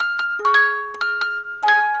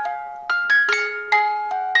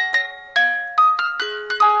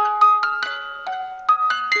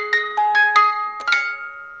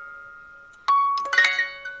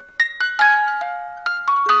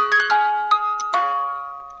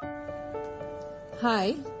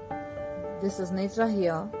Hi, this is Netra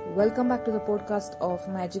here. Welcome back to the podcast of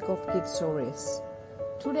Magic of Kids Stories.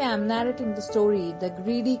 Today I am narrating the story The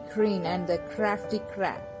Greedy Crane and the Crafty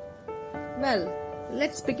Crab. Well,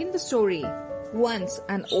 let's begin the story. Once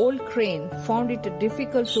an old crane found it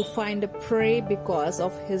difficult to find a prey because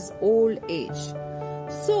of his old age.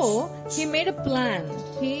 So he made a plan.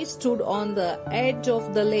 He stood on the edge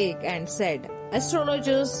of the lake and said,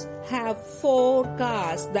 "Astrologers have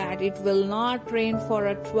forecast that it will not rain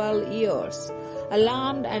for 12 years.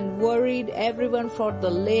 Alarmed and worried, everyone from the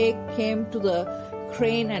lake came to the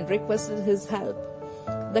crane and requested his help.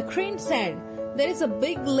 The crane said, "There is a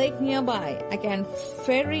big lake nearby. I can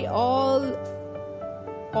ferry all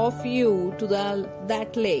of you to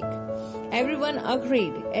that lake." Everyone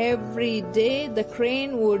agreed. Every day the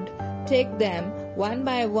crane would take them one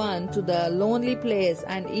by one to the lonely place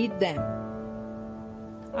and eat them.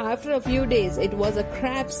 After a few days, it was a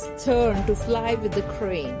crab's turn to fly with the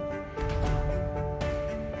crane.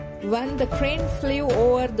 When the crane flew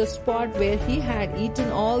over the spot where he had eaten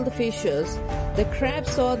all the fishes, the crab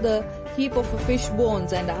saw the heap of fish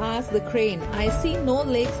bones and asked the crane, "I see no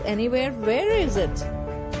lakes anywhere. Where is it?"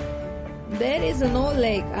 "There is no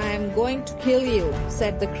lake. I am going to kill you,"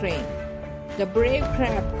 said the crane. The brave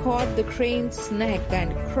crab caught the crane's neck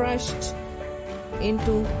and crushed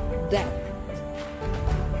into death.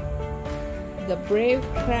 The brave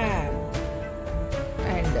crab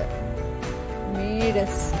and made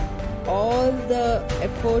all the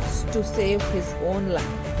efforts to save his own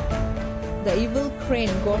life. The evil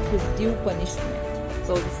crane got his due punishment.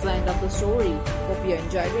 So this is the end of the story. Hope you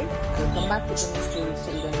enjoyed it. I'll come back with a new story.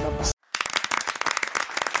 Till then, bye-bye.